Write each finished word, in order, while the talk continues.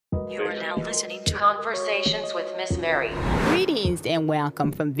You are now listening to Conversations with Miss Mary. Greetings and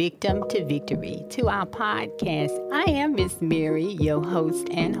welcome from Victim to Victory to our podcast. I am Miss Mary, your host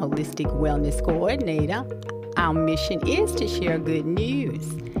and holistic wellness coordinator. Our mission is to share good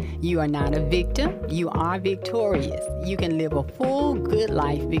news. You are not a victim, you are victorious. You can live a full, good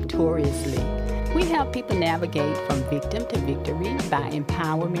life victoriously. We help people navigate from victim to victory by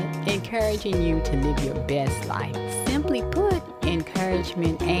empowerment, encouraging you to live your best life. Simply put,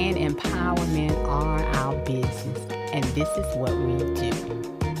 encouragement and empowerment are our business, and this is what we do.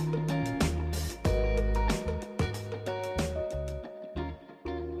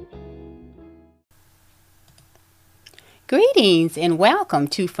 Greetings and welcome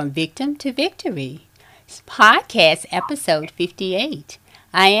to From Victim to Victory, podcast episode 58.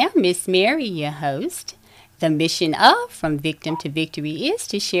 I am Miss Mary, your host. The mission of From Victim to Victory is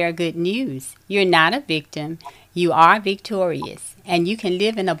to share good news. You're not a victim. You are victorious, and you can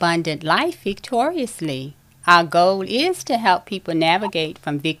live an abundant life victoriously. Our goal is to help people navigate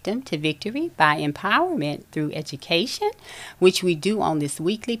from victim to victory by empowerment through education, which we do on this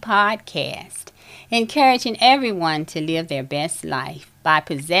weekly podcast, encouraging everyone to live their best life by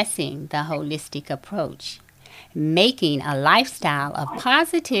possessing the holistic approach, making a lifestyle of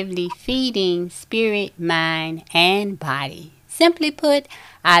positively feeding spirit, mind, and body. Simply put,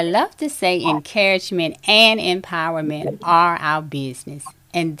 I love to say encouragement and empowerment are our business,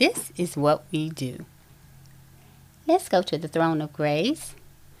 and this is what we do. Let's go to the throne of grace.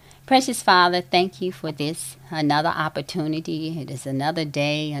 Precious Father, thank you for this, another opportunity. It is another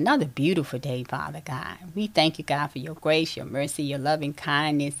day, another beautiful day, Father God. We thank you, God, for your grace, your mercy, your loving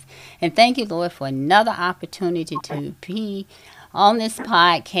kindness. And thank you, Lord, for another opportunity to be on this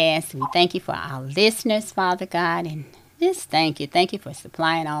podcast. We thank you for our listeners, Father God. And just thank you. Thank you for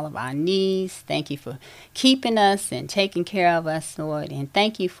supplying all of our needs. Thank you for keeping us and taking care of us, Lord. And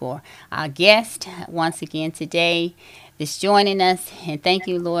thank you for our guest once again today that's joining us. And thank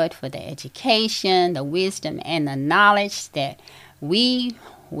you, Lord, for the education, the wisdom, and the knowledge that we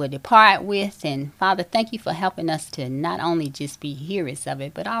will depart with. And Father, thank you for helping us to not only just be hearers of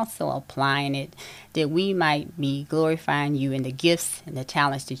it, but also applying it, that we might be glorifying you in the gifts and the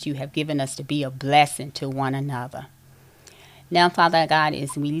talents that you have given us to be a blessing to one another. Now, Father God,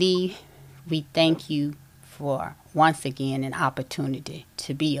 as we leave, we thank you for once again an opportunity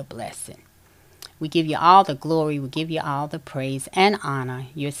to be a blessing. We give you all the glory. We give you all the praise and honor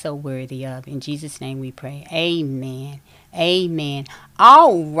you're so worthy of. In Jesus' name we pray. Amen. Amen.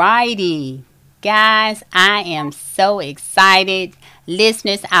 All righty. Guys, I am so excited.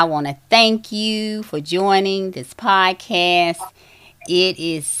 Listeners, I want to thank you for joining this podcast. It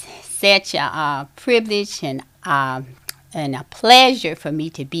is such a privilege and a pleasure for me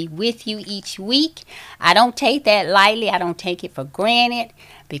to be with you each week. I don't take that lightly. I don't take it for granted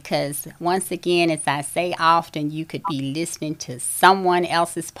because, once again, as I say often, you could be listening to someone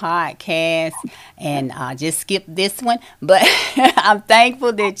else's podcast and just skip this one. But I'm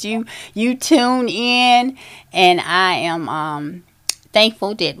thankful that you tune in, and I am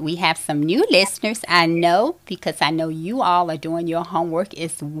thankful that we have some new listeners. I know, because I know you all are doing your homework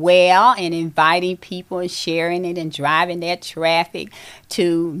as well and inviting people and sharing it and driving that traffic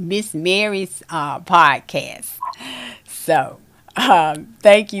to Miss Mary's podcast. So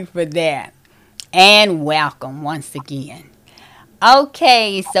thank you for that, and welcome once again.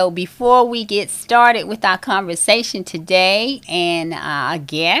 Okay, so before we get started with our conversation today and our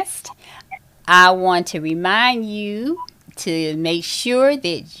guest, I want to remind you to make sure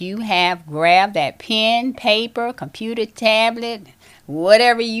that you have grabbed that pen, paper, computer, tablet,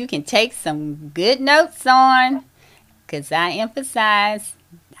 whatever you can take some good notes on, because I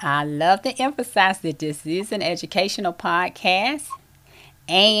love to emphasize that this is an educational podcast,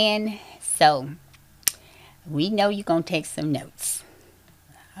 and so we know you're going to take some notes.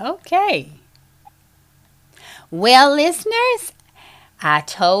 Okay. Well, listeners, I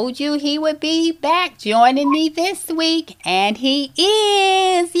told you he would be back joining me this week, and he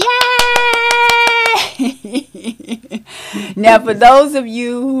is. Yay! Now, for those of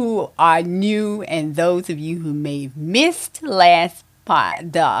you who are new and those of you who may have missed last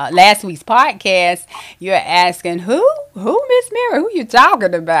week's podcast, you're asking, who, Miss Mary? Who you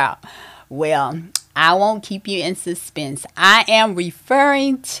talking about? Well, I won't keep you in suspense. I am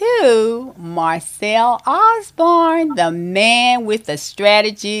referring to Marcell Ausborn, the man with the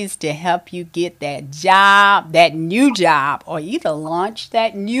strategies to help you get that job, that new job, or either launch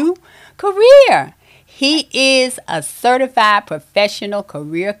that new career. He is a certified professional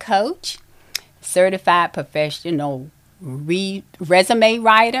career coach, certified professional resume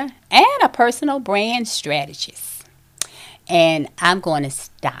writer, and a personal brand strategist. And I'm going to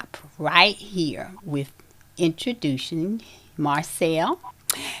stop right here with introducing Marcell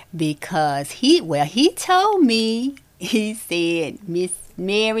because he told me, he said, Miss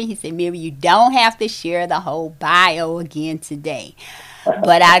Mary, he said, Mary, you don't have to share the whole bio again today.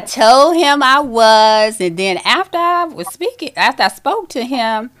 But I told him I was, and then after I spoke to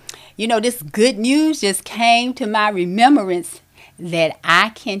him, this good news just came to my remembrance that I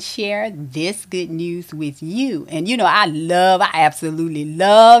can share this good news with you. And I absolutely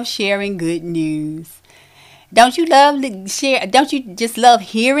love sharing good news. Don't you love to share? Don't you just love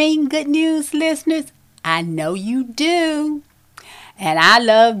hearing good news, listeners? I know you do. And I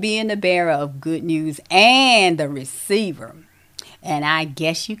love being the bearer of good news and the receiver. And I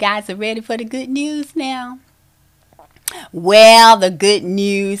guess you guys are ready for the good news now. Well, the good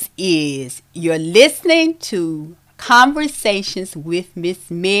news is you're listening to Conversations with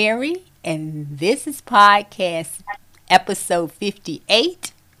Miss Mary, and this is podcast episode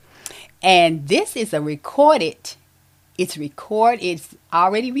 58. And this is it's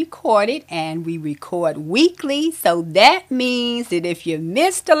already recorded, and we record weekly. So that means that if you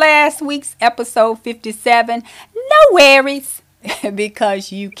missed the last week's episode 57, no worries,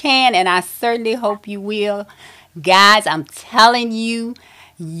 because you can, and I certainly hope you will. Guys, I'm telling you,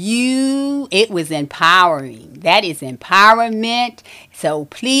 it was empowering. That is empowerment. So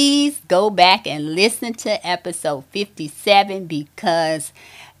please go back and listen to episode 57 because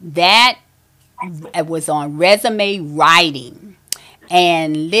that was on resume writing.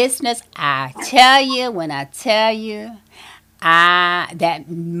 And listeners, I tell you, that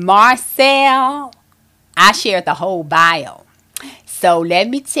Marcell, I shared the whole bio. So let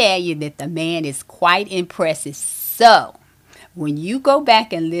me tell you that the man is quite impressive. So when you go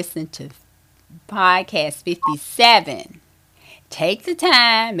back and listen to podcast 57,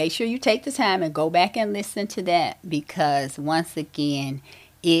 make sure you take the time and go back and listen to that, because once again,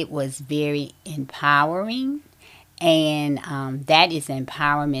 it was very empowering. And that is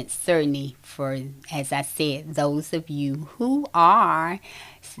empowerment certainly for, as I said, those of you who are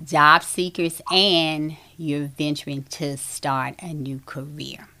job seekers and you're venturing to start a new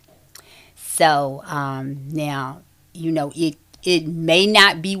career. So now, it may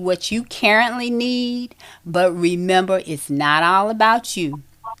not be what you currently need, but remember, it's not all about you.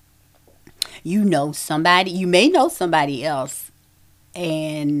 You may know somebody else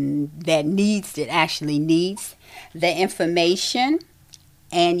and that actually needs the information,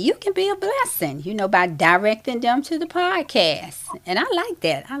 and you can be a blessing, by directing them to the podcast. And I like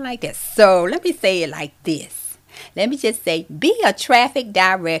that. So let me say it like this. Let me just say, be a traffic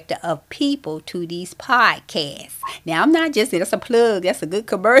director of people to these podcasts. Now, I'm not just, that's a plug. That's a good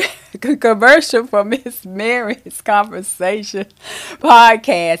commercial for Miss Mary's Conversation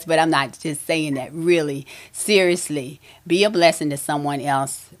podcast. But I'm not just saying that, really. Seriously, be a blessing to someone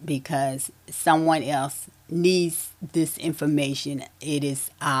else, because someone else needs this information. It is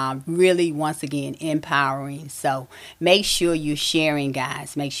really, once again, empowering. So make sure you're sharing,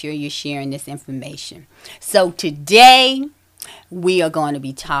 guys. Make sure you're sharing this information. So today we are going to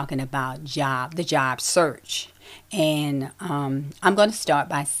be talking about the job search. And I'm going to start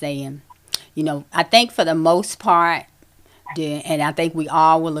by saying, I think for the most part, and I think we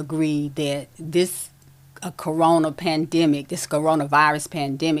all will agree that this coronavirus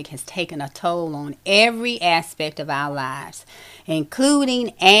pandemic has taken a toll on every aspect of our lives,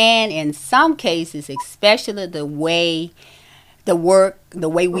 including, and in some cases, especially the way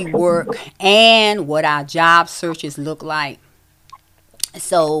we work and what our job searches look like.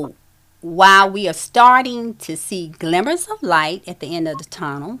 So while we are starting to see glimmers of light at the end of the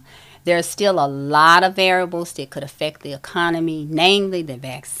tunnel, there are still a lot of variables that could affect the economy, namely the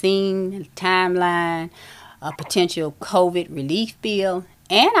vaccine, the timeline, a potential COVID relief bill,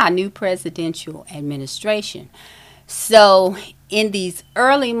 and our new presidential administration. So in these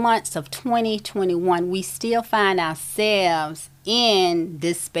early months of 2021, we still find ourselves in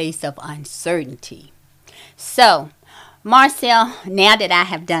this space of uncertainty. So Marcell, now that I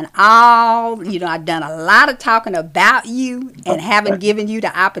have done I've done a lot of talking about you and haven't given you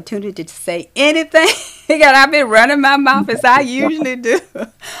the opportunity to say anything, and I've been running my mouth as I usually do.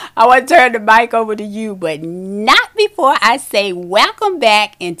 I want to turn the mic over to you, but not before I say welcome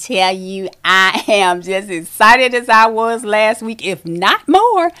back and tell you I am just excited as I was last week, if not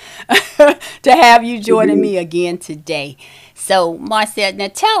more, to have you joining me again today. So Marcell, now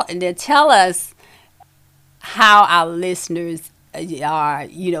tell us how our listeners are,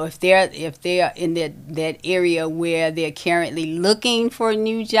 if they're in that area where they're currently looking for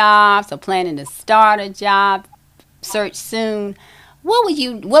new jobs or planning to start a job search soon.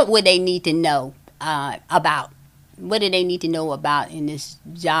 What would they need to know about what do they need to know about in this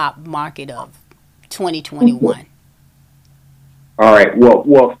job market of 2021? All right.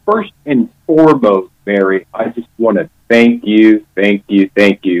 Well, first and foremost, Mary, I just want to thank you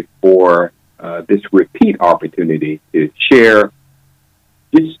for this repeat opportunity to share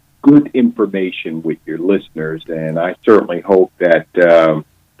just good information with your listeners. And I certainly hope that the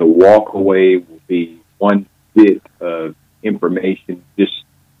walkaway will be one bit of information just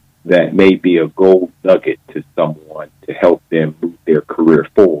that may be a gold nugget to someone to help them move their career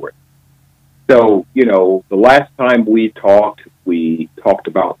forward. So, the last time we talked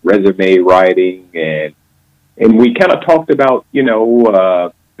about resume writing, and we kind of talked about,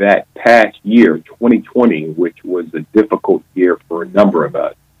 that past year, 2020, which was a difficult year for a number of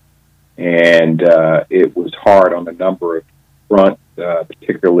us. And it was hard on a number of fronts,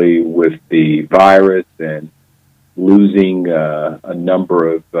 particularly with the virus and losing a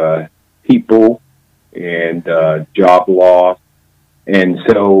number of people and job loss. And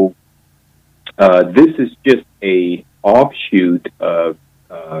so this is just a offshoot of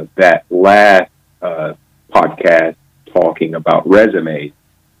that last podcast talking about resumes.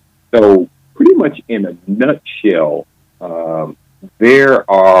 So pretty much in a nutshell, there's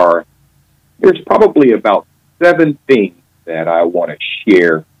probably about 7 things that I want to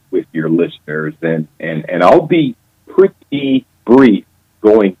share with your listeners, and I'll be pretty brief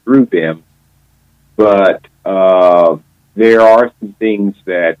going through them, but there are some things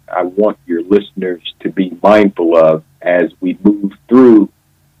that I want your listeners to be mindful of as we move through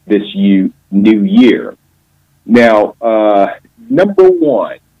this new year. Now, number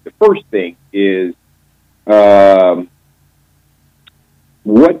one, the first thing is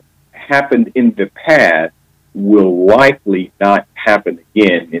what happened in the past will likely not happen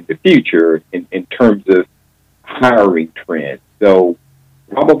again in the future in terms of hiring trends. So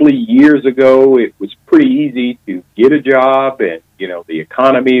probably years ago, it was pretty easy to get a job and, the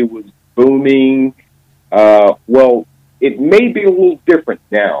economy was booming. Well, it may be a little different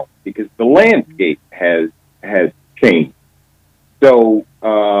now because the landscape has changed. So,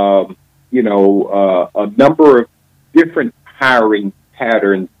 a number of different hiring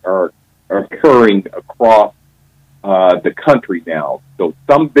patterns are occurring across the country now. So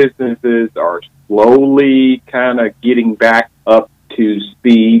some businesses are slowly kind of getting back up to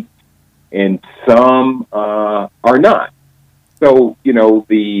speed, and some are not. So,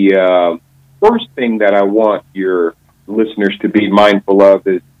 the first thing that I want your listeners to be mindful of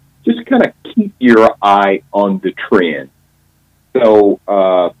is just kind of keep your eye on the trend. So,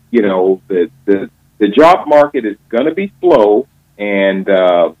 the job market is going to be slow, and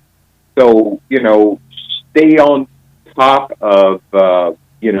so, stay on top of,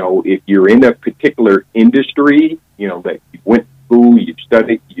 if you're in a particular industry, that you went to school, you've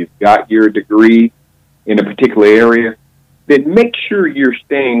studied, you've got your degree in a particular area, then make sure you're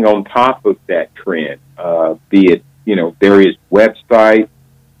staying on top of that trend, be it, various websites,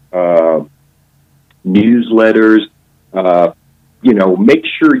 newsletters, make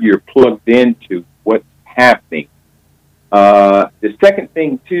sure you're plugged into what's happening. The second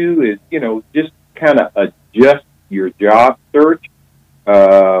thing, too, is, just kind of adjust your job search.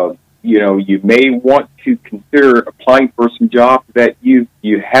 You may want to consider applying for some jobs that you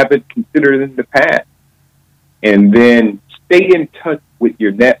haven't considered in the past. And then stay in touch with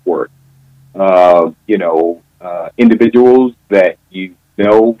your network. Individuals that you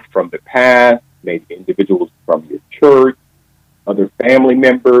know from the past, maybe individuals from your church, other family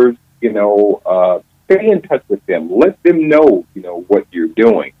members, stay in touch with them. Let them know, what you're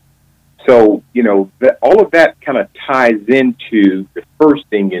doing. So, all of that kind of ties into the first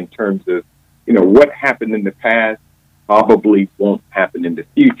thing in terms of, what happened in the past probably won't happen in the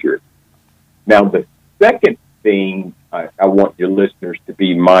future. Now, the second thing I want your listeners to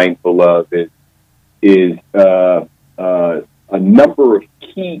be mindful of is a number of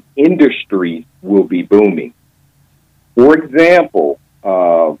key industries will be booming. For example,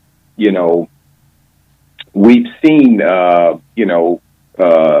 we've seen,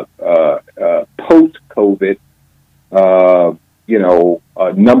 post-COVID,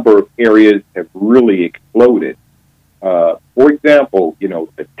 a number of areas have really exploded. For example,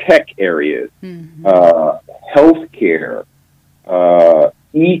 the tech areas, healthcare,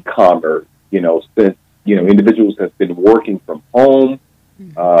 e-commerce, since, individuals have been working from home.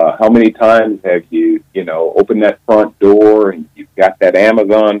 How many times have you, opened that front door and you've got that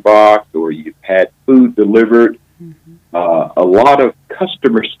Amazon box, or you've had food delivered? A lot of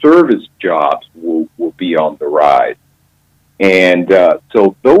customer service jobs will be on the rise. And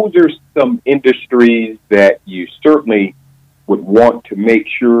so those are some industries that you certainly would want to make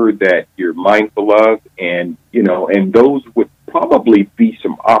sure that you're mindful of, and and those would probably be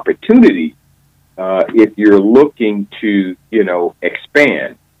some opportunities if you're looking to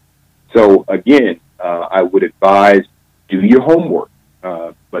expand. So again, I would advise do your homework,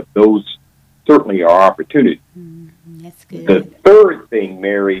 but those certainly are opportunities. That's good. The third thing,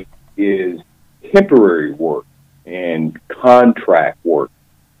 Mary, is temporary work and contract work.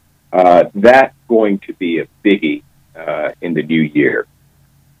 That's going to be a biggie in the new year.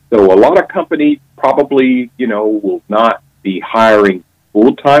 So a lot of companies probably, will not be hiring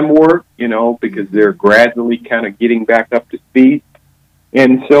full-time work, because they're gradually kind of getting back up to speed.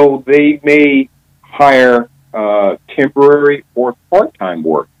 And so they may hire temporary or part-time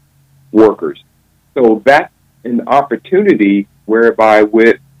workers. So that's an opportunity whereby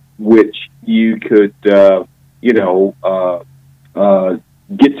with which you could,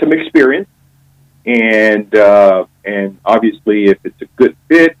 get some experience, and obviously if it's a good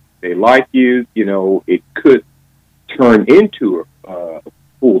fit, they like you, it could turn into a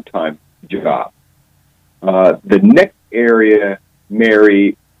full-time job. The next area,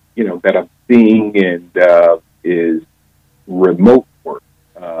 Mary, that I'm seeing is remote work.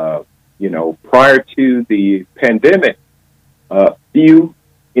 Prior to the pandemic, few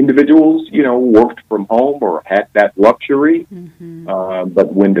individuals, worked from home or had that luxury. But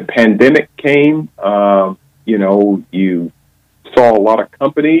when the pandemic came, you saw a lot of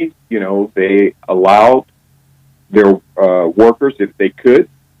companies, they allowed their workers, if they could,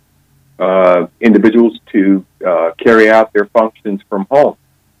 individuals to carry out their functions from home.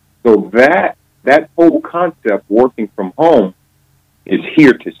 So that whole concept, working from home, is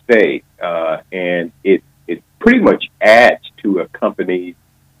here to stay, and it pretty much adds to a company's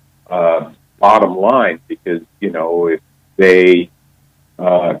bottom line, because if they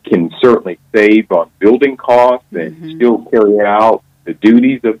can certainly save on building costs and still carry out the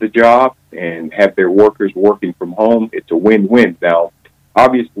duties of the job and have their workers working from home, it's a win-win. Now,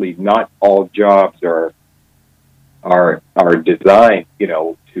 obviously, not all jobs are designed,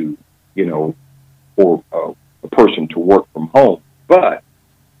 for a person to work from home, but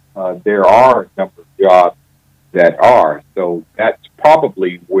there are a number of jobs that are. So that's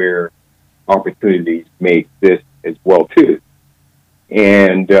probably where opportunities may exist as well too.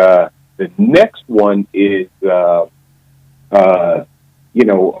 And the next one is, a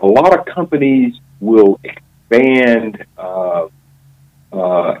lot of companies will expand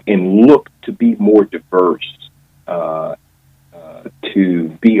and look to be more diverse, to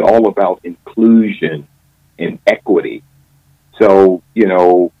be all about inclusion and equity. So,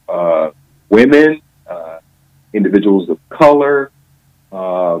 women, individuals of color,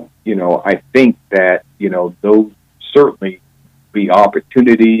 I think that, those certainly be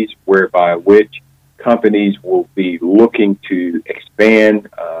opportunities whereby which companies will be looking to expand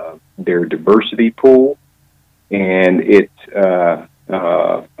their diversity pool. And it's a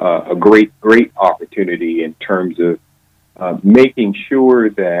great opportunity in terms of making sure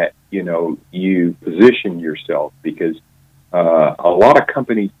that, you position yourself, because a lot of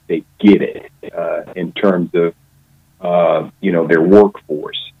companies, they get it in terms of, their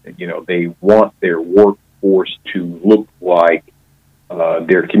workforce. They want their workforce to look like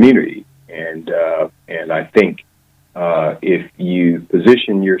their community. And I think if you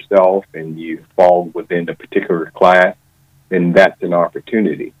position yourself and you fall within a particular class, then that's an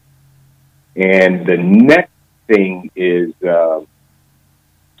opportunity. And the next thing is a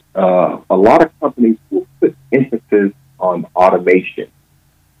lot of companies will put emphasis on automation.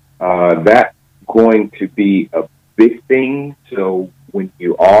 That's going to be a big thing. So when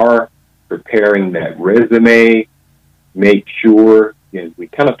you are preparing that resume, make sure, and we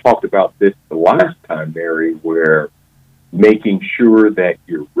kind of talked about this the last time, Mary, where making sure that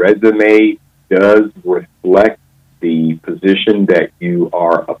your resume does reflect the position that you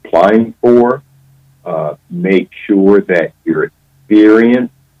are applying for. Make sure that your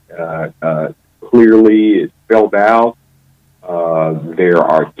experience clearly is spelled out. There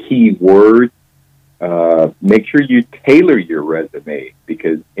are key words. Make sure you tailor your resume,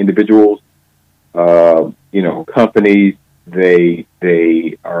 because individuals, companies, they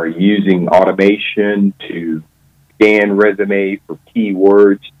are using automation to scan resume for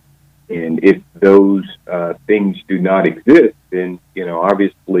keywords. And if those things do not exist, then,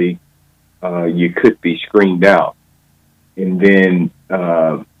 obviously you could be screened out. And then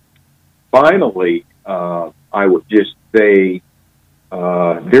finally, I would just say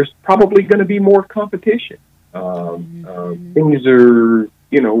there's probably going to be more competition. Things are,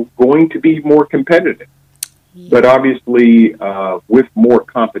 going to be more competitive. Yeah. But obviously, with more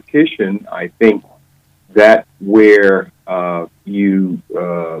competition, I think That's where an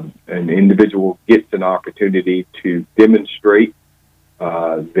individual gets an opportunity to demonstrate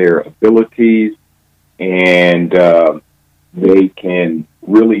their abilities, and they can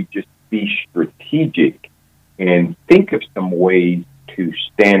really just be strategic and think of some ways to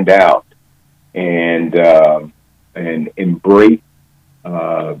stand out and embrace,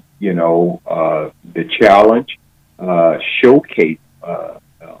 the challenge, showcase a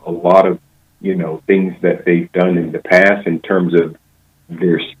lot of things that they've done in the past in terms of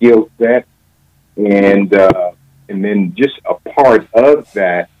their skill set, and then just a part of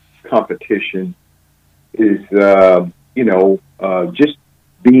that competition is just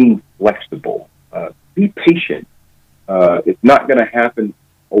being flexible. Be patient. It's not going to happen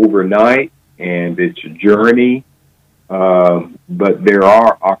overnight, and it's a journey. But there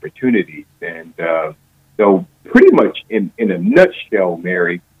are opportunities, and so pretty much in a nutshell,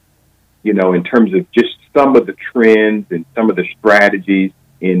 Mary, in terms of just some of the trends and some of the strategies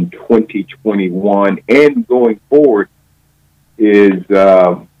in 2021 and going forward is,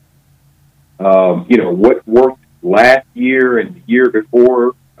 what worked last year and the year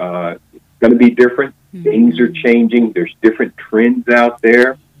before. It's going to be different. Mm-hmm. Things are changing. There's different trends out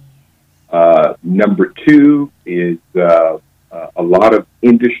there. Number two is a lot of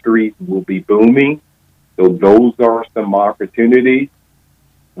industries will be booming. So those are some opportunities.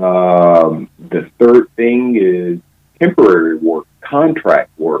 The third thing is temporary work, contract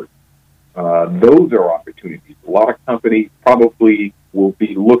work. Those are opportunities. A lot of companies probably will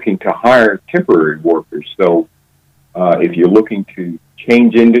be looking to hire temporary workers. So if you're looking to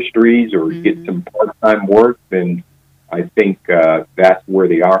change industries or mm-hmm. get some part-time work, then I think that's where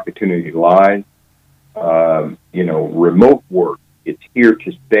the opportunity lies. Remote work, it's here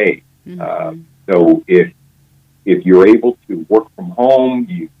to stay. Mm-hmm. So if you're able to work from home,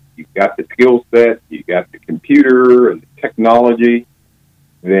 you've got the skill set, you got the computer and the technology,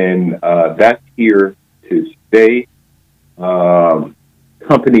 then that's here to stay.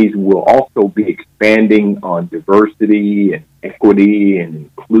 Companies will also be expanding on diversity and equity and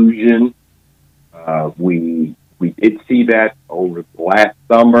inclusion. We did see that over the last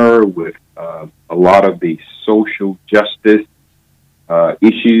summer with a lot of the social justice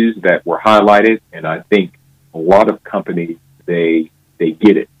issues that were highlighted, and I think a lot of companies they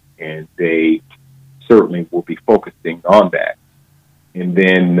get it, and they certainly will be focusing on that. And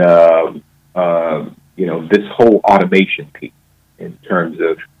then this whole automation piece in terms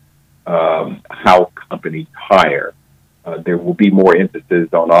of how companies hire, there will be more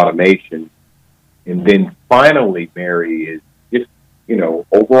emphasis on automation. And then finally, Mary, is just,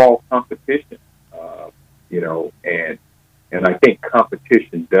 overall competition, and I think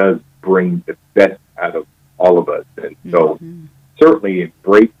competition does bring the best out of all of us. And so certainly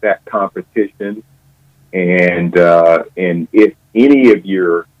embrace that competition. And if any of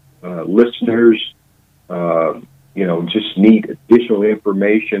your listeners, just need additional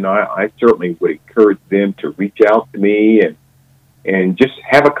information, I certainly would encourage them to reach out to me and just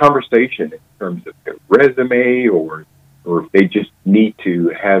have a conversation in terms of their resume, or if they just need to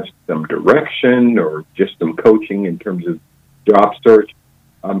have some direction or just some coaching in terms of job search.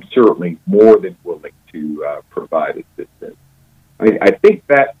 I'm certainly more than willing to provide assistance. I think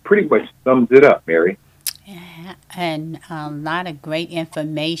that pretty much sums it up, Mary. Yeah, and a lot of great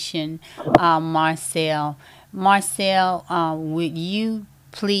information, Marcell. Marcell, would you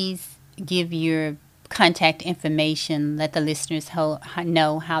please give your contact information, let the listeners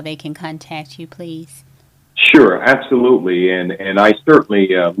know how they can contact you, please? Sure, absolutely. And I certainly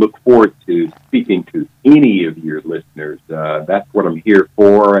look forward to speaking to any of your listeners. That's what I'm here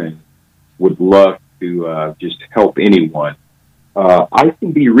for, and would love to just help anyone. I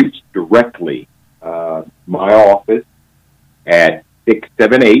can be reached directly, my office at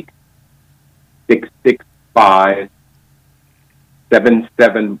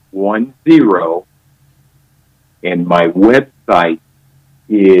 678-665-7710, and my website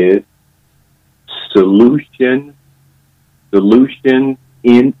is solutionnhr.com.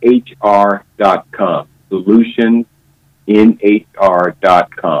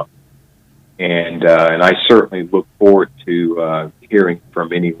 Solutionnhr.com. And I certainly look forward to hearing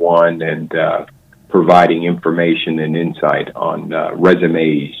from anyone and providing information and insight on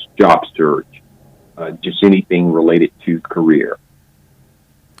resumes, job search, just anything related to career.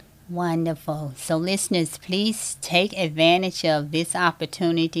 Wonderful. So listeners, please take advantage of this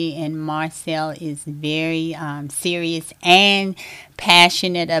opportunity. And Marcell is very serious and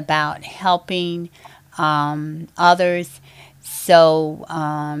passionate about helping others. So,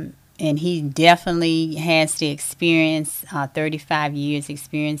 and he definitely has the experience, 35 years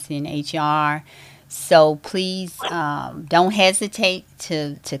experience in HR. So please don't hesitate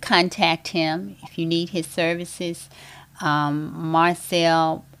to contact him if you need his services.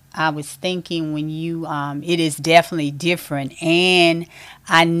 Marcell, I was thinking when you, it is definitely different. And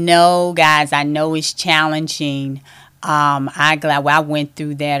I know, guys, I know it's challenging. I went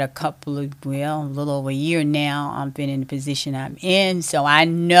through that a little over a year now. I've been in the position I'm in. So I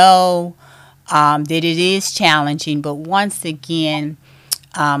know that it is challenging. But once again,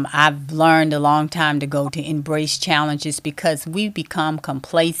 I've learned a long time ago to embrace challenges because we become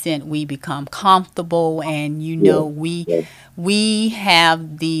complacent, we become comfortable, and we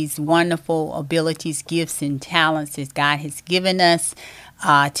have these wonderful abilities, gifts, and talents that God has given us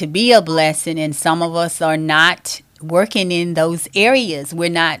to be a blessing, and some of us are not working in those areas. We're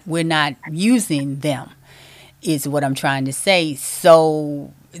not using them. Is what I'm trying to say.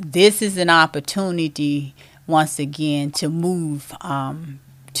 So this is an opportunity once again to move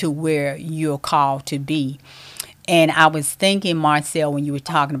to where you're called to be. And I was thinking, Marcell, when you were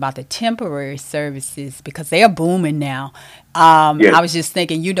talking about the temporary services, because they're booming now. I was just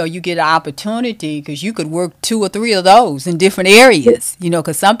thinking, you get an opportunity because you could work 2 or 3 of those in different areas,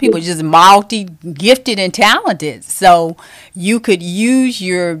 because some people are just multi-gifted and talented. So you could use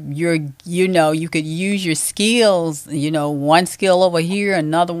you could use your skills, one skill over here,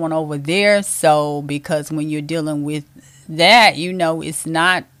 another one over there. So because when you're dealing with that, it's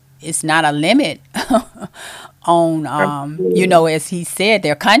not a limit on, as he said,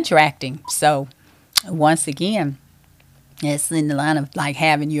 they're contracting. So once again, it's in the line of like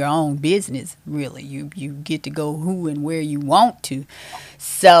having your own business, really. You get to go who and where you want to.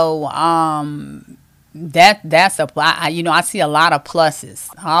 So that's I see a lot of pluses.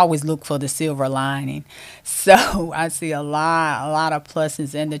 I always look for the silver lining. So I see a lot of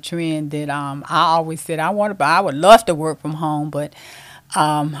pluses in the trend that I always said I would love to work from home, but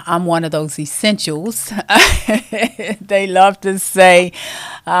I'm one of those essentials. They love to say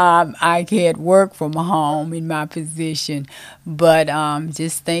I can't work from home in my position, but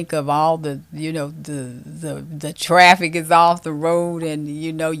just think of all the the traffic is off the road, and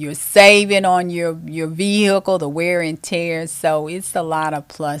you're saving on your vehicle, the wear and tear. So it's a lot of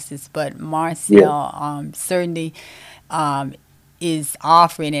pluses. But Marcell certainly is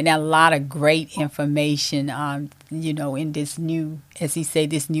offering and a lot of great information, in this new, as he said,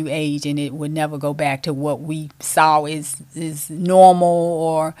 this new age, and it would never go back to what we saw is normal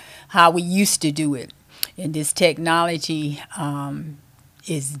or how we used to do it. And this technology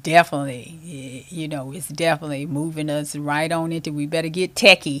is definitely, it's definitely moving us right on into. We better get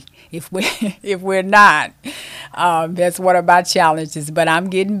techie if we're not. That's one of my challenges, but I'm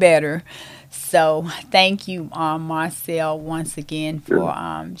getting better. So thank you, Marcell, once again for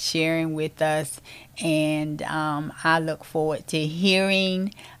sharing with us. And I look forward to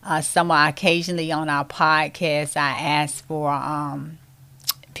hearing occasionally on our podcast, I ask for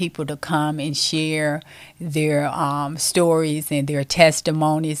people to come and share their stories and their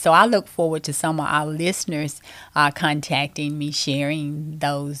testimonies. So I look forward to some of our listeners contacting me, sharing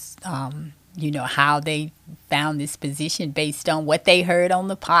those how they found this position based on what they heard on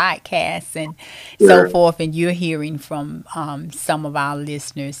the podcast and so forth. And you're hearing from some of our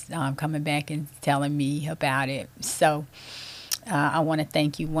listeners coming back and telling me about it. So I want to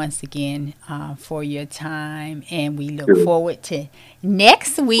thank you once again for your time, and we look forward to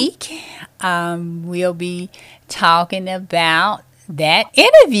next week. We'll be talking about that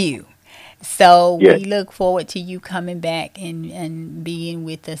interview. So we look forward to you coming back and being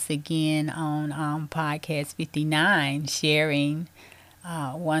with us again on podcast 59, sharing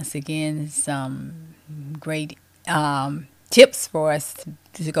once again some great tips for us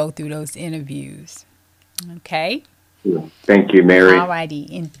to go through those interviews. Okay? Thank you, Mary. All righty,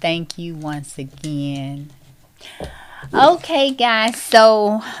 and thank you once again. Okay, guys,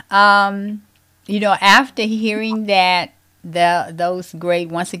 so after hearing that, those great,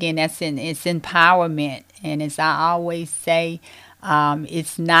 once again, it's empowerment. And as I always say,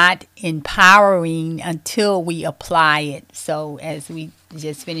 it's not empowering until we apply it. So as we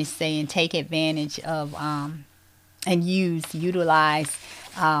just finished saying, take advantage of and utilize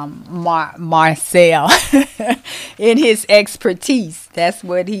Marcell in his expertise. That's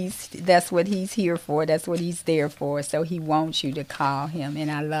what he's here for. That's what he's there for. So he wants you to call him,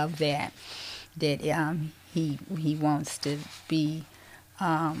 and I love that he wants to be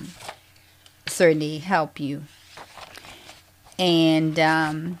certainly help you. And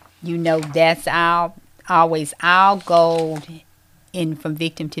that's always our goal. In From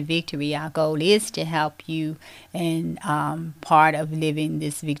Victim to Victory, our goal is to help you, and part of living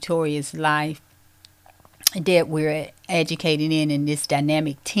this victorious life that we're educated in this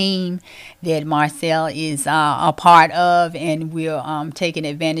dynamic team that Marcell is a part of, and we're taking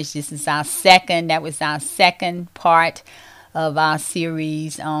advantage. That was our second part of our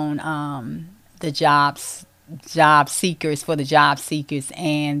series on the job seekers, for the job seekers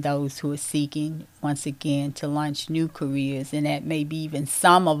and those who are seeking once again to launch new careers. And that may be even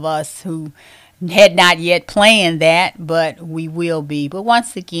some of us who had not yet planned that, but we will be. But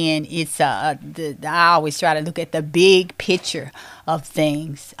once again, it's I always try to look at the big picture of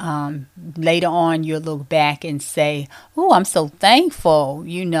things. Later on, you'll look back and say, "Oh, I'm so thankful,"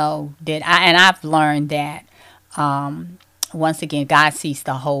 that I've learned that. Once again, God sees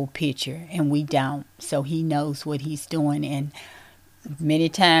the whole picture and we don't. So he knows what he's doing. And many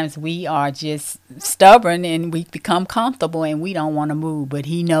times we are just stubborn and we become comfortable and we don't want to move, but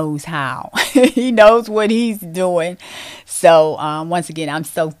he knows how. He knows what he's doing. So once again, I'm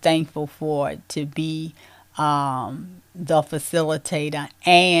so thankful to be the facilitator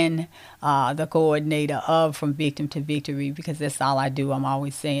and the coordinator of From Victim to Victory, because that's all I do. I'm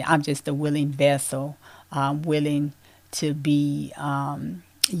always saying I'm just a willing vessel, willing to be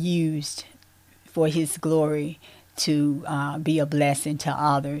used for his glory, to be a blessing to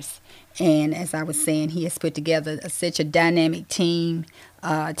others. And as I was saying, he has put together such a dynamic team,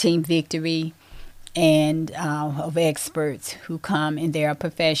 Team Victory, and of experts who come, and they are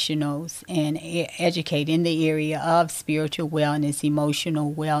professionals and educate in the area of spiritual wellness,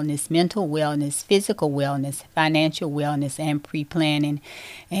 emotional wellness, mental wellness, physical wellness, financial wellness, and pre-planning.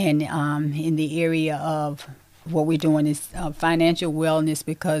 And in the area of what we're doing is financial wellness,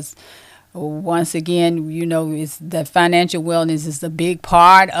 because once again, is that financial wellness is a big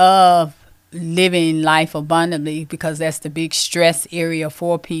part of living life abundantly, because that's the big stress area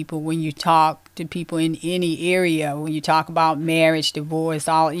for people. When you talk to people in any area, when you talk about marriage, divorce,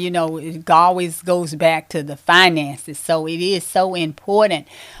 it always goes back to the finances. So it is so important,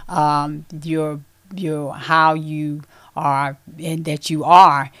 your how you are, and that you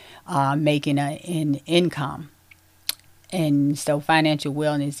are making an income. And so financial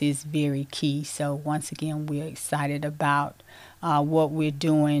wellness is very key. So once again, we're excited about what we're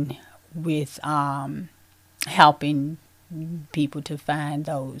doing with helping people to find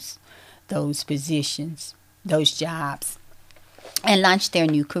those positions, those jobs, and launch their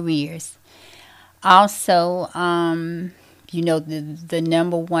new careers. Also, the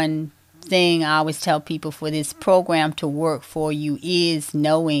number one thing I always tell people for this program to work for you is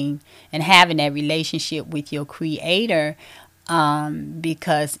knowing and having that relationship with your creator,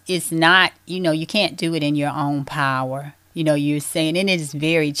 because it's not, you can't do it in your own power. You're saying, and it is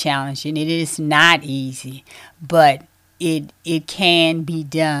very challenging. It is not easy, but it can be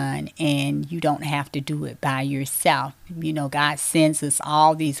done, and you don't have to do it by yourself. God sends us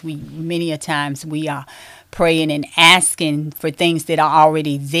all these. Many a times we are praying and asking for things that are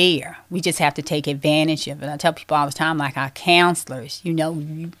already there. We just have to take advantage of it. I tell people all the time, like our counselors,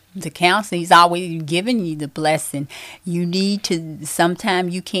 the counselor, he's always giving you the blessing. You need to,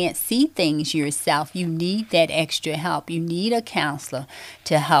 sometimes you can't see things yourself. You need that extra help. You need a counselor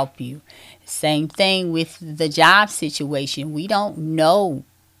to help you. Same thing with the job situation. We don't know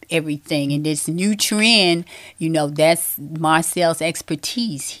everything. And this new trend, that's Marcell's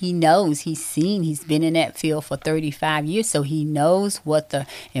expertise. He knows, he's been in that field for 35 years. So he knows what the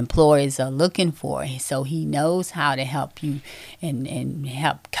employers are looking for. So he knows how to help you and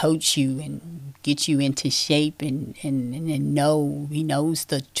help coach you and get you into shape and know, he knows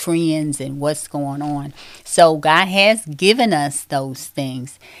the trends and what's going on. So God has given us those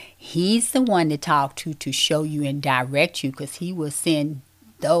things. He's the one to talk to show you and direct you, because he will send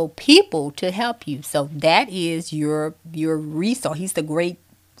those people to help you. So that is your resource. He's the great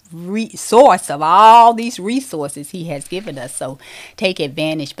source of all these resources he has given us. So take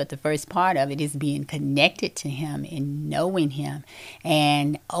advantage. But the first part of it is being connected to him and knowing him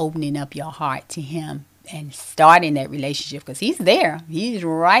and opening up your heart to him and starting that relationship, because he's there. He's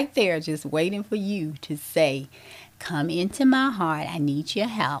right there just waiting for you to say, come into my heart. I need your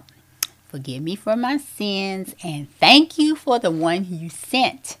help. Forgive me for my sins, and thank you for the one you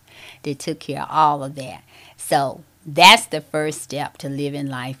sent that took care of all of that. So that's the first step to living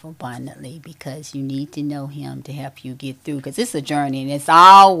life abundantly, because you need to know him to help you get through, because it's a journey and it's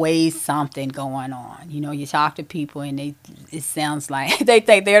always something going on. You talk to people and it sounds like they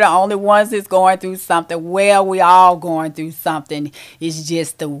think they're the only ones that's going through something. Well, we all going through something. It's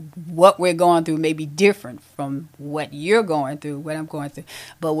just what we're going through may be different from what you're going through, what I'm going through,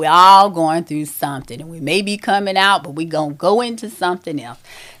 but we're all going through something, and we may be coming out, but we're going to go into something else.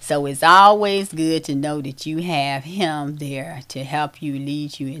 So it's always good to know that you have him there to help you,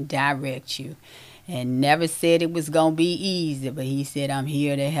 lead you, and direct you. and never said it was going to be easy, but he said, I'm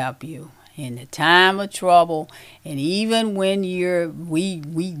here to help you in the time of trouble. And even when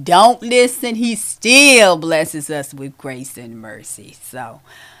we don't listen, he still blesses us with grace and mercy. So,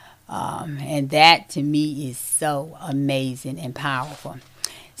 and that to me is so amazing and powerful.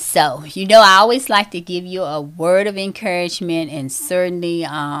 So, I always like to give you a word of encouragement, and certainly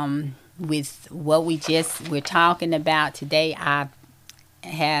with what we're talking about today, I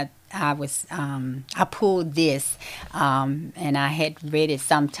pulled this, and I had read it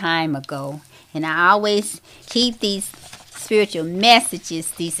some time ago, and I always keep these spiritual messages,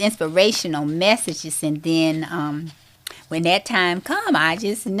 these inspirational messages, and then when that time come, I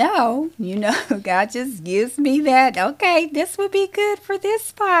just know, God just gives me that, okay, this would be good for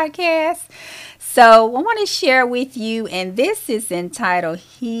this podcast. So I want to share with you, and this is entitled,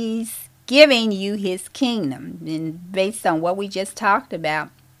 He's Giving You His Kingdom. And based on what we just talked about,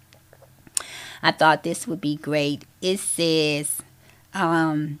 I thought this would be great. It says,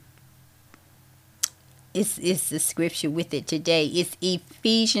 it's the scripture with it today. It's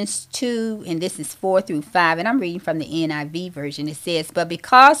Ephesians 2, and this is 4 through 5, and I'm reading from the NIV version. It says, but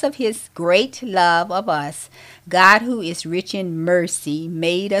because of his great love of us, God, who is rich in mercy,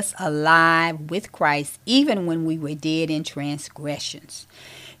 made us alive with Christ, even when we were dead in transgressions.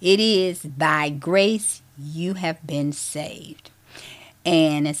 It is by grace you have been saved.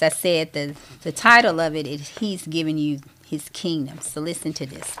 And as I said, the title of it is He's Giving You His Kingdom. So listen to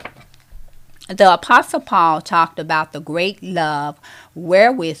this. The Apostle Paul talked about the great love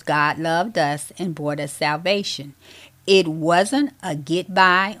wherewith God loved us and brought us salvation. It wasn't a get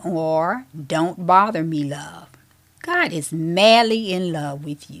by or don't bother me love. God is madly in love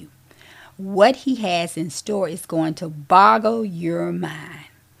with you. What he has in store is going to boggle your mind.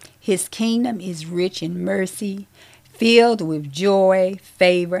 His kingdom is rich in mercy, filled with joy,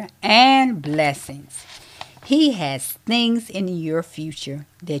 favor, and blessings. He has things in your future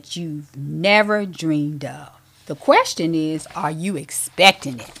that you've never dreamed of. The question is, are you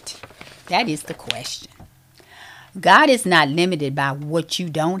expecting it? That is the question. God is not limited by what you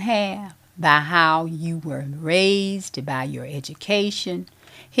don't have, by how you were raised, by your education.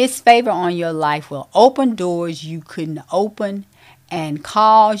 His favor on your life will open doors you couldn't open and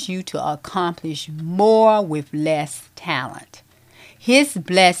cause you to accomplish more with less talent. His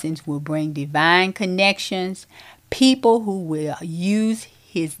blessings will bring divine connections, people who will use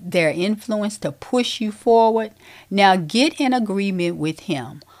their influence to push you forward. Now get in agreement with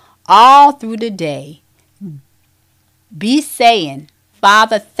him all through the day. Be saying,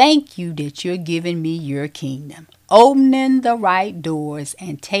 Father, thank you that you're giving me your kingdom, opening the right doors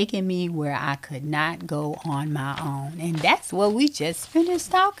and taking me where I could not go on my own. And that's what we just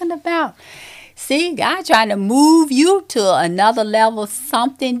finished talking about. See, God trying to move you to another level,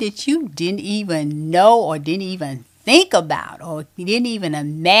 something that you didn't even know or didn't even think about or you didn't even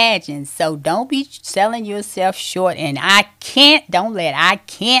imagine. So don't be selling yourself short. And don't let I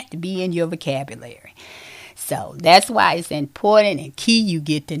can't be in your vocabulary. So that's why it's important and key you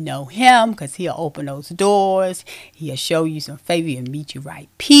get to know him, because he'll open those doors. He'll show you some favor. He'll meet you right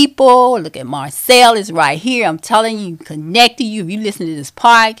people. Look at Marcell is right here. I'm telling you, connect to you. If you listen to this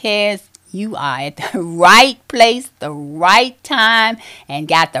podcast, you are at the right place, the right time, and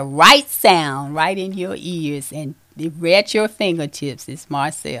got the right sound right in your ears. And at your fingertips is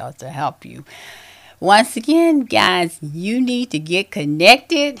Marcell to help you. Once again, guys, you need to get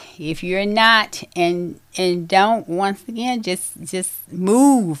connected. If you're not, and don't, once again, just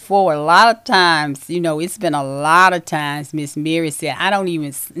move forward. A lot of times, it's been a lot of times, Miss Mary said,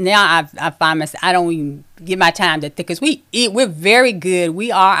 I find myself, I don't even give my time to think, because we're very good.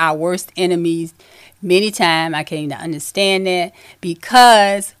 We are our worst enemies. Many times I came to understand that,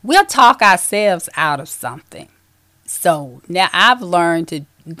 because we'll talk ourselves out of something. So now I've learned to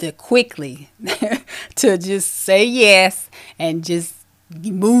quickly to just say yes and just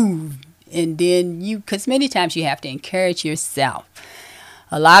move. And then because many times you have to encourage yourself.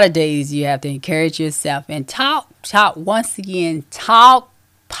 A lot of days you have to encourage yourself and talk once again, talk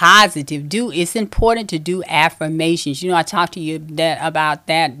positive. It's important to do affirmations. I talked to you about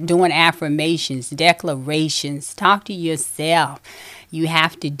that, doing affirmations, declarations. Talk to yourself. You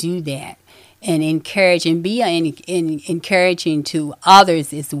have to do that. And encourage and be encouraging to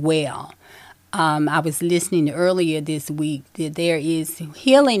others as well. I was listening earlier this week that there is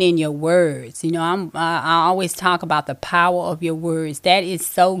healing in your words. I always talk about the power of your words. That is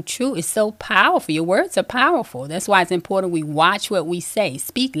so true. It's so powerful. Your words are powerful. That's why it's important we watch what we say.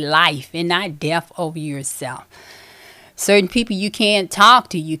 Speak life and not death over yourself. Certain people you can't talk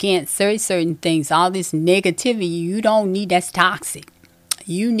to. You can't say certain things. All this negativity you don't need. That's toxic.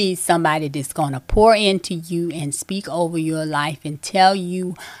 You need somebody that's going to pour into you and speak over your life and tell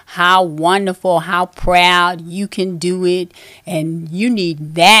you how wonderful, how proud you can do it. And you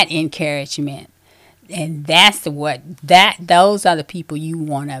need that encouragement. And those are the people you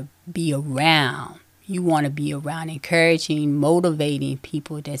want to be around. You want to be around encouraging, motivating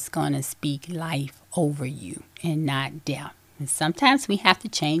people that's going to speak life over you and not death. And sometimes we have to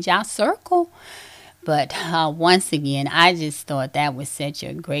change our circle. But once again, I just thought that was such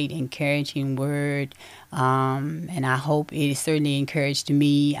a great, encouraging word. And I hope it certainly encouraged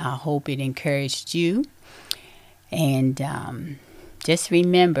me. I hope it encouraged you. And just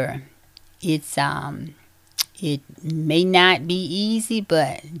remember, it may not be easy,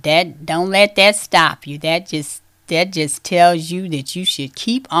 but don't let that stop you. That just tells you that you should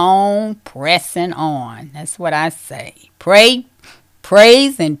keep on pressing on. That's what I say. Pray,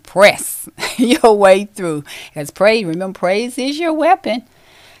 praise, and press your way through. Because praise is your weapon.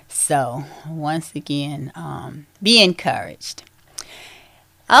 So, once again, be encouraged.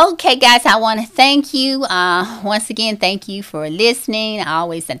 Okay, guys, I want to thank you. Once again, thank you for listening. I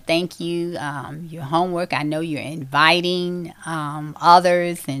always thank you. Your homework, I know you're inviting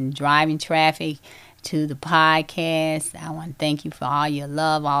others and driving traffic to the podcast. I want to thank you for all your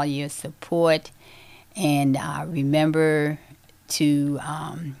love, all your support. And remember to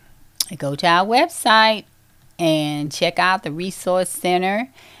go to our website and check out the Resource Center.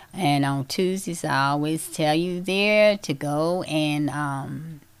 And on Tuesdays, I always tell you there to go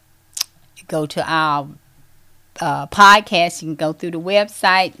and go to our podcast. You can go through the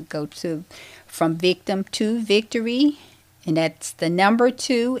website, go to From Victim to Victory, and that's the number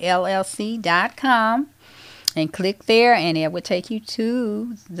 2 LLC.com. And click there, and it will take you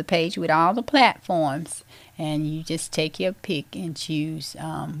to the page with all the platforms. And you just take your pick and choose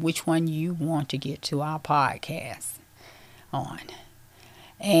which one you want to get to our podcast on.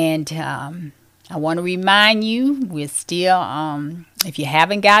 And I want to remind you, we're still, if you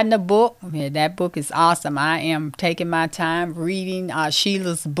haven't gotten a book, that book is awesome. I am taking my time reading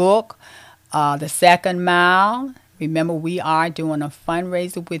Sheila's book, The Second Mile. Remember, we are doing a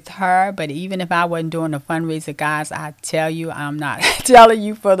fundraiser with her, but even if I wasn't doing a fundraiser, guys, I tell you, I'm not telling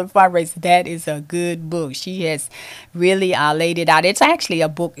you for the fundraiser. That is a good book. She has really laid it out. It's actually a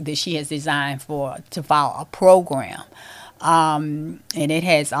book that she has designed to follow a program. And it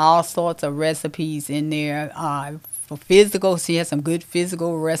has all sorts of recipes in there for physical. She has some good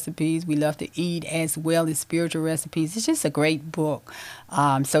physical recipes. We love to eat as well as spiritual recipes. It's just a great book.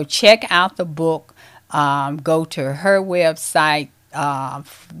 So check out the book. Go to her website.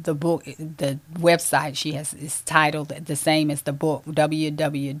 The website she has is titled the same as the book,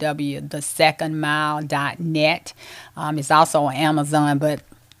 www.thesecondmile.net. It's also on Amazon, but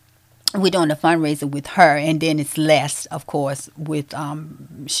we're doing a fundraiser with her, and then it's less, of course, with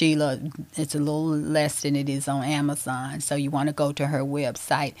Sheila. It's a little less than it is on Amazon. So you want to go to her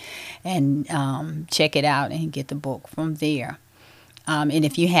website and check it out and get the book from there. And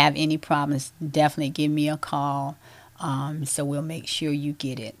if you have any problems, definitely give me a call, so we'll make sure you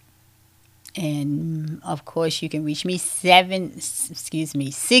get it. And of course, you can reach me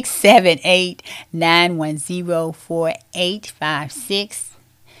 678-910-4856.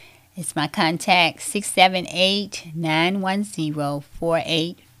 It's my contact,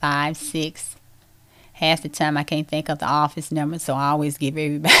 678-910-4856. Half the time I can't think of the office number, so I always give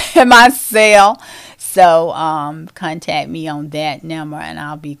everybody my cell. So contact me on that number, and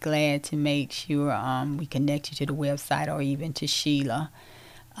I'll be glad to make sure we connect you to the website or even to Sheila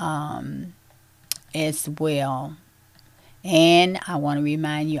as well. And I want to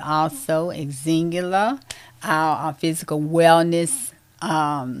remind you also, Exingula, our physical wellness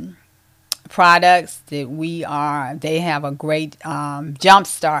products that they have a great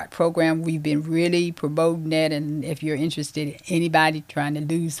jumpstart program. We've been really promoting that, and if you're interested, anybody trying to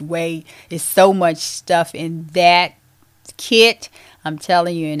lose weight, there's so much stuff in that kit, I'm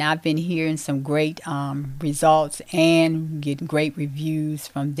telling you, and I've been hearing some great results and getting great reviews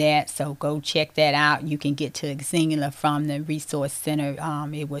from that. So go check that out. You can get to Exingula from the Resource Center.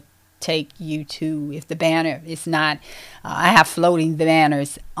 It would take you to, if the banner is not, I have floating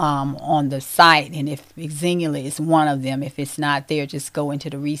banners on the site, and if Exingula is one of them, if it's not there, just go into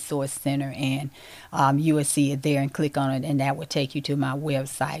the Resource Center and you will see it there and click on it, and that will take you to my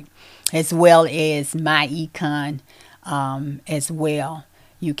website, as well as my econ as well.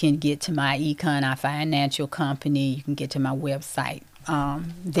 You can get to my econ, our financial company. You can get to my website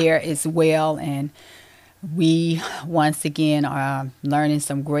there as well, and we, once again, are learning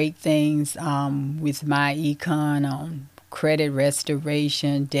some great things with my econ on credit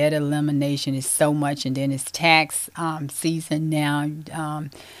restoration, debt elimination is so much, and then it's tax season now.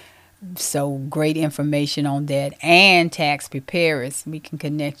 So great information on that, and tax preparers we can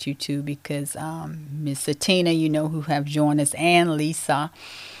connect you to, because Miss Satina, who have joined us, and Lisa,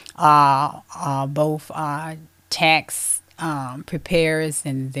 both tax preparers,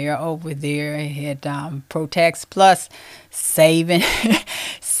 and they're over there at Pro Tax Plus, saving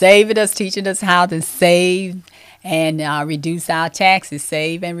us, teaching us how to save and reduce our taxes,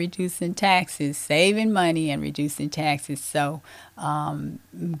 save and reducing taxes, saving money and reducing taxes. So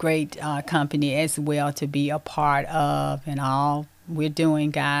great company as well to be a part of. And all we're doing,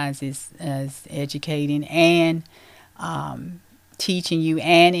 guys, is educating and teaching you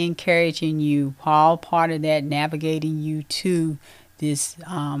and encouraging you, all part of that, navigating you to this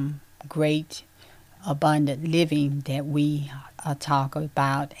great abundant living that we talk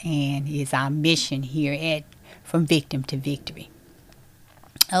about, and is our mission here at From Victim to Victory.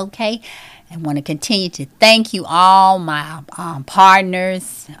 Okay, I want to continue to thank you all, my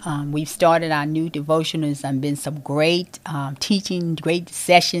partners. We've started our new devotionals. I've been some great teaching, great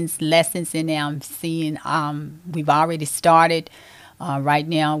sessions, lessons in there. I'm seeing we've already started right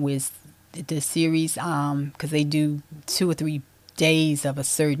now with the series, because they do 2 or 3 days of a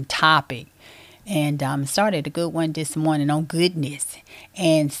certain topic. And started a good one this morning on goodness.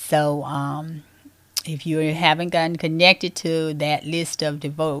 And so if you haven't gotten connected to that list of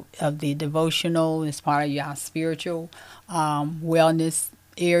the devotional as part of your spiritual wellness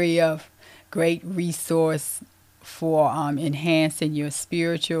area, great resource for enhancing your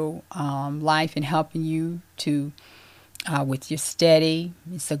spiritual life and helping you to with your study.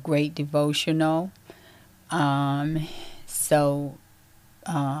 It's a great devotional.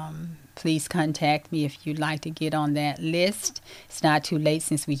 Please contact me if you'd like to get on that list. It's not too late,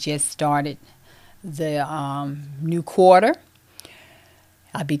 since we just started the new quarter.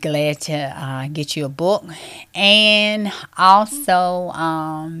 I'll be glad to get you a book. And also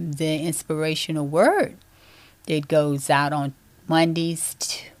the inspirational word that goes out on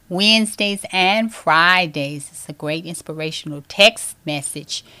Mondays, Wednesdays, and Fridays. It's a great inspirational text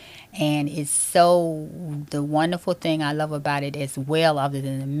message. And it's so, the wonderful thing I love about it as well, other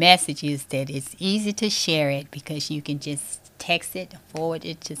than the message, is that it's easy to share it, because you can just text it, forward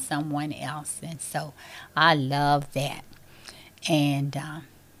it to someone else. And so I love that. And the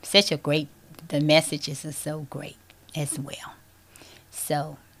messages are so great as well.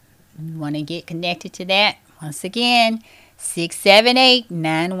 So you want to get connected to that? Once again,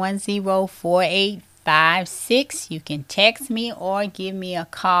 678-910-4856. You can text me or give me a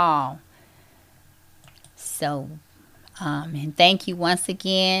call. So, and thank you once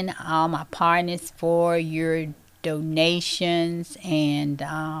again, all my partners, for your donations. And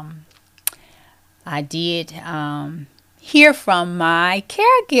I did hear from my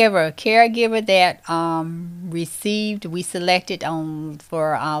caregiver that we selected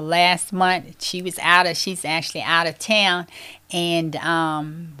for last month. She's actually out of town, and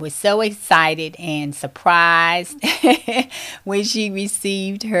was so excited and surprised when she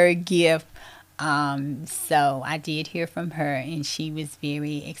received her gift. So I did hear from her, and she was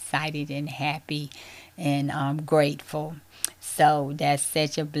very excited and happy and grateful. So that's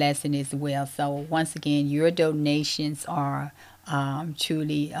such a blessing as well. So once again, your donations are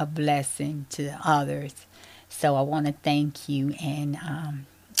truly a blessing to others. So I want to thank you, and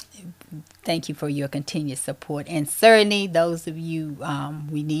thank you for your continued support. And certainly those of you,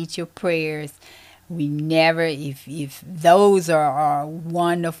 we need your prayers. We never, if those are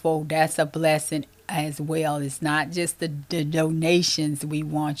wonderful, that's a blessing as well. It's not just the donations. We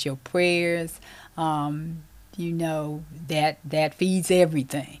want your prayers. That feeds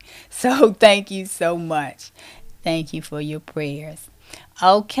everything. So thank you so much. Thank you for your prayers.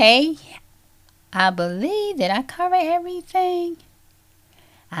 Okay, I believe that I cover everything.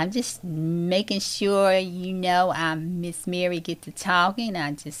 I'm just making sure I'm Miss Mary get to talking.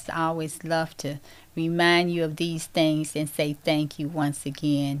 I just always love to remind you of these things and say thank you once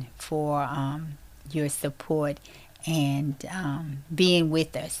again for your support and being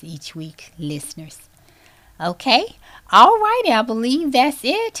with us each week, listeners. Okay, all right, I believe that's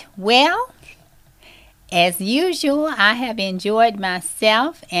it. Well, as usual, I have enjoyed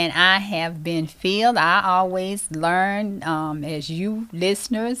myself, and I have been filled. I always learn as you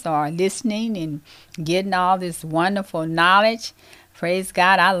listeners are listening and getting all this wonderful knowledge. Praise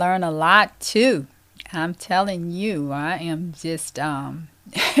God, I learn a lot too. I'm telling you, I am just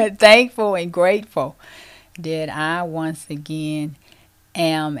thankful and grateful that I once again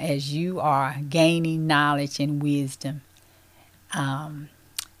am, as you are, gaining knowledge and wisdom.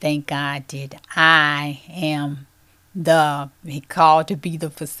 Thank God that I am he called to be the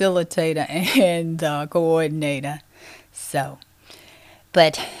facilitator and the coordinator. So,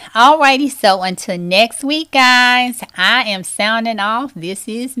 but alrighty, so until next week, guys, I am sounding off. This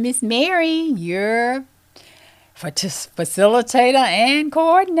is Miss Mary, your facilitator and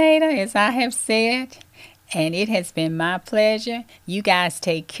coordinator, as I have said. And it has been my pleasure. You guys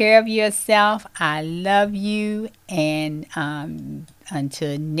take care of yourself. I love you. And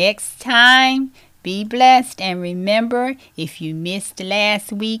until next time, be blessed. And remember, if you missed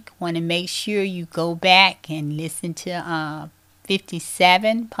last week, want to make sure you go back and listen to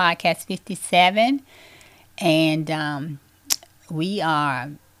 57, podcast 57. And we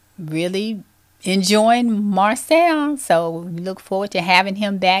are really enjoying Marcell. So we look forward to having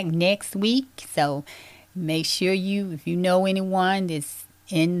him back next week. So make sure if you know anyone that's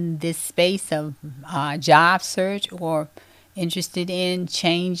in this space of job search or interested in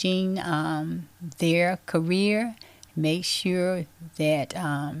changing their career, make sure that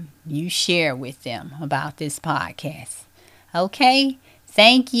you share with them about this podcast. Okay?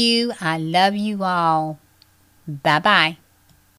 Thank you. I love you all. Bye-bye.